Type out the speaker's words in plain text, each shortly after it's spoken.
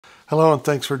Hello and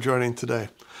thanks for joining today.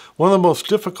 One of the most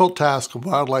difficult tasks of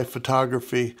wildlife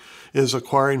photography is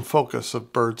acquiring focus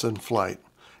of birds in flight.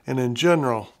 And in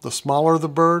general, the smaller the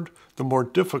bird, the more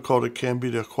difficult it can be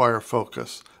to acquire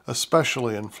focus,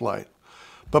 especially in flight.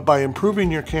 But by improving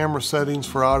your camera settings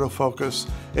for autofocus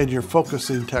and your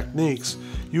focusing techniques,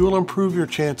 you will improve your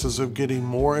chances of getting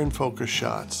more in-focus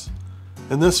shots.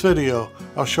 In this video,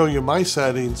 I'll show you my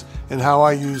settings and how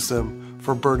I use them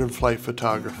for bird in flight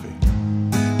photography.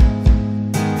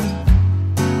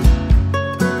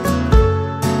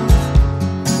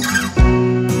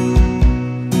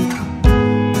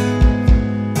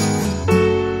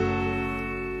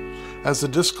 As a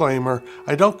disclaimer,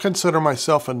 I don't consider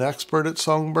myself an expert at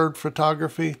songbird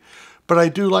photography, but I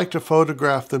do like to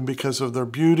photograph them because of their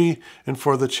beauty and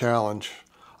for the challenge.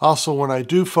 Also, when I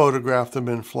do photograph them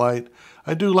in flight,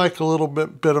 I do like a little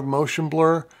bit of motion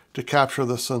blur to capture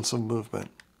the sense of movement.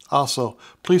 Also,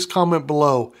 please comment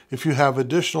below if you have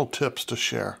additional tips to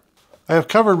share. I have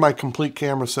covered my complete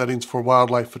camera settings for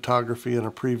wildlife photography in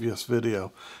a previous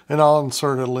video, and I'll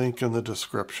insert a link in the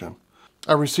description.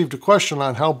 I received a question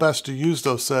on how best to use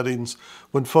those settings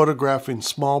when photographing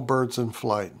small birds in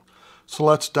flight. So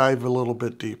let's dive a little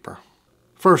bit deeper.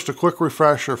 First, a quick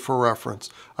refresher for reference.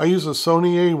 I use a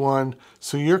Sony A1,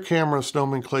 so your camera's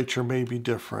nomenclature may be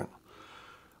different.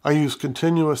 I use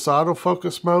continuous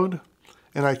autofocus mode,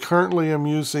 and I currently am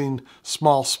using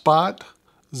small spot,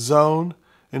 zone,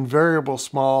 and variable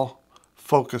small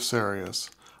focus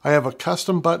areas. I have a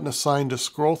custom button assigned to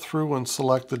scroll through and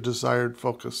select the desired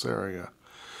focus area.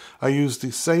 I use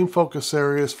the same focus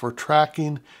areas for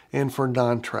tracking and for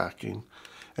non-tracking.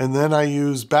 And then I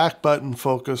use back button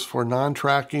focus for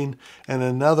non-tracking and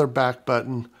another back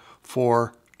button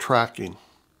for tracking.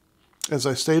 As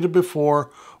I stated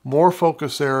before, more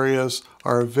focus areas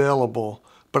are available,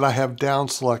 but I have down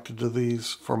selected to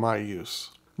these for my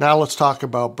use. Now let's talk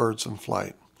about birds in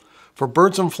flight. For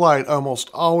birds in flight, I almost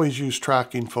always use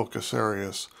tracking focus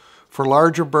areas. For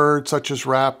larger birds, such as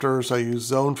raptors, I use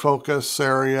zone focus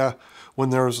area when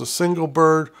there is a single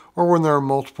bird or when there are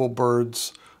multiple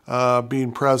birds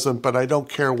being present, but I don't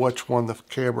care which one the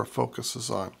camera focuses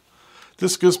on.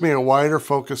 This gives me a wider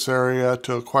focus area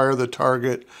to acquire the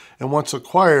target, and once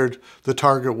acquired, the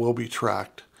target will be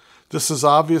tracked. This is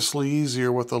obviously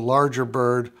easier with a larger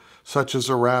bird, such as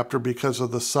a raptor, because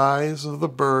of the size of the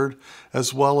bird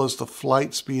as well as the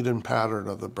flight speed and pattern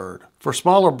of the bird. For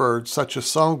smaller birds, such as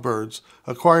songbirds,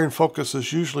 acquiring focus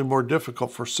is usually more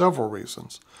difficult for several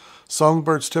reasons.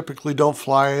 Songbirds typically don't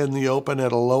fly in the open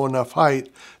at a low enough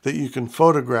height that you can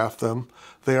photograph them.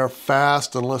 They are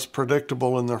fast and less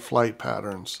predictable in their flight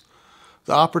patterns.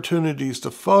 The opportunities to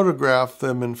photograph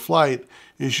them in flight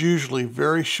is usually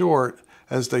very short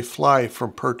as they fly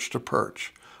from perch to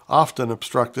perch, often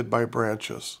obstructed by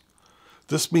branches.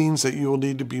 This means that you will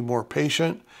need to be more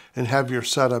patient and have your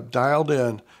setup dialed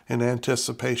in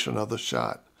anticipation of the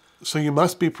shot. So you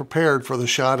must be prepared for the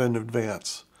shot in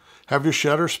advance. Have your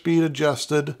shutter speed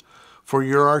adjusted for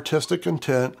your artistic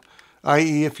intent,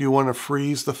 i.e. if you want to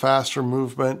freeze the faster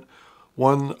movement,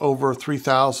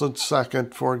 1/3000th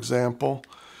second, for example.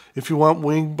 If you want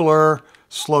wing blur,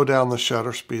 slow down the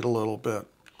shutter speed a little bit.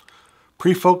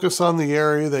 Pre-focus on the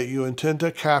area that you intend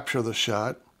to capture the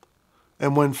shot,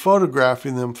 and when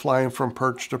photographing them flying from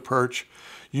perch to perch,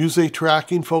 use a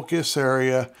tracking focus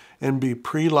area and be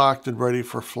pre-locked and ready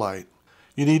for flight.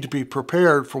 You need to be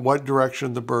prepared for what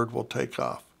direction the bird will take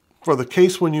off. For the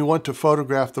case when you want to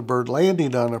photograph the bird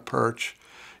landing on a perch,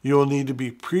 you will need to be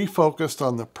pre-focused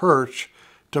on the perch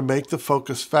to make the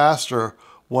focus faster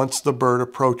once the bird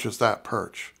approaches that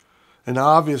perch, and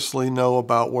obviously know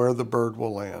about where the bird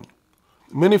will land.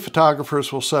 Many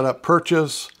photographers will set up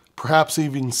perches, perhaps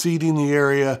even seeding the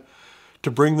area to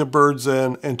bring the birds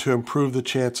in and to improve the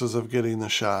chances of getting the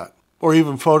shot, or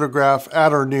even photograph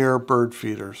at or near bird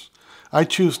feeders. I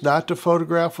choose not to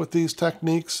photograph with these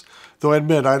techniques, though I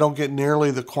admit I don't get nearly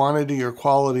the quantity or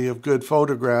quality of good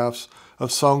photographs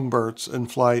of songbirds in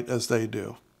flight as they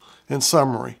do. In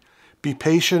summary, be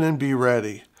patient and be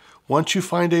ready. Once you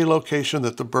find a location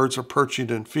that the birds are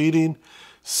perching and feeding,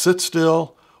 sit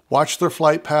still, watch their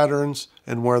flight patterns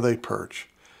and where they perch.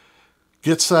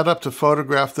 Get set up to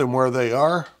photograph them where they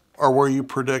are or where you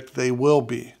predict they will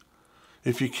be.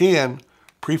 If you can,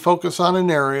 pre-focus on an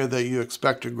area that you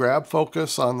expect to grab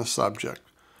focus on the subject.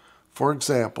 For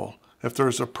example, if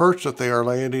there's a perch that they are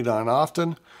landing on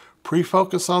often,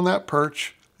 pre-focus on that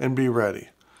perch and be ready.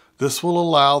 This will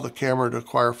allow the camera to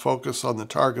acquire focus on the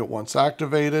target once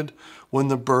activated when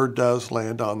the bird does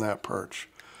land on that perch.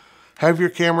 Have your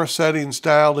camera settings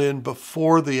dialed in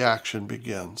before the action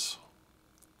begins.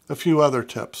 A few other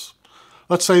tips.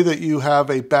 Let's say that you have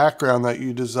a background that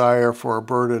you desire for a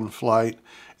bird in flight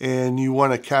and you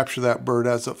want to capture that bird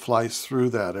as it flies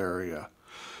through that area.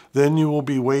 Then you will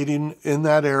be waiting in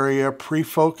that area,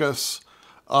 pre-focus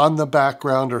on the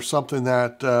background or something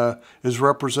that is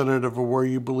representative of where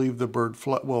you believe the bird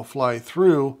will fly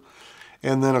through,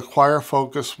 and then acquire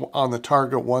focus on the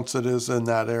target once it is in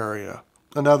that area.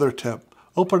 Another tip,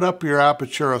 open up your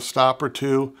aperture a stop or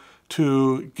two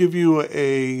to give you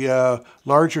a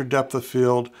larger depth of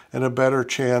field and a better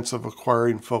chance of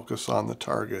acquiring focus on the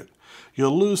target.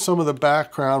 You'll lose some of the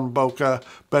background bokeh,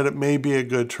 but it may be a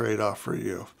good trade-off for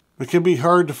you. It can be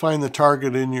hard to find the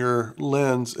target in your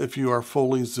lens if you are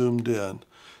fully zoomed in.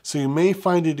 So you may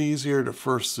find it easier to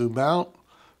first zoom out,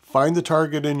 find the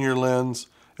target in your lens,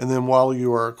 and then while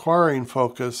you are acquiring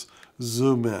focus,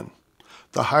 zoom in.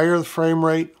 The higher the frame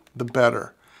rate, the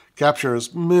better. Capture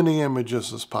as many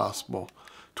images as possible.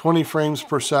 20 frames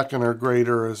per second or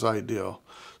greater is ideal.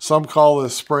 Some call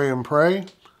this spray and pray,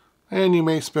 and you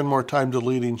may spend more time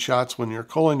deleting shots when you're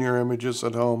culling your images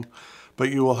at home, but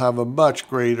you will have a much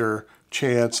greater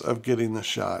chance of getting the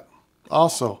shot.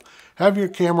 Also, have your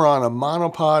camera on a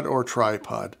monopod or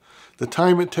tripod. The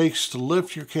time it takes to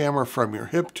lift your camera from your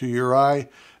hip to your eye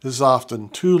is often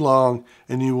too long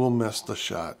and you will miss the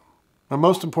shot. And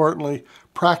most importantly,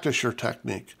 practice your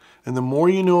technique. And the more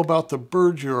you know about the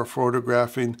birds you are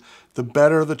photographing, the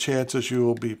better the chances you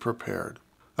will be prepared.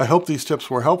 I hope these tips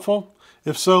were helpful.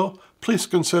 If so, please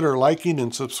consider liking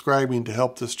and subscribing to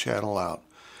help this channel out.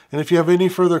 And if you have any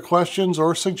further questions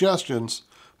or suggestions,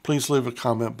 please leave a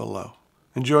comment below.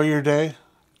 Enjoy your day.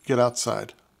 Get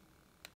outside.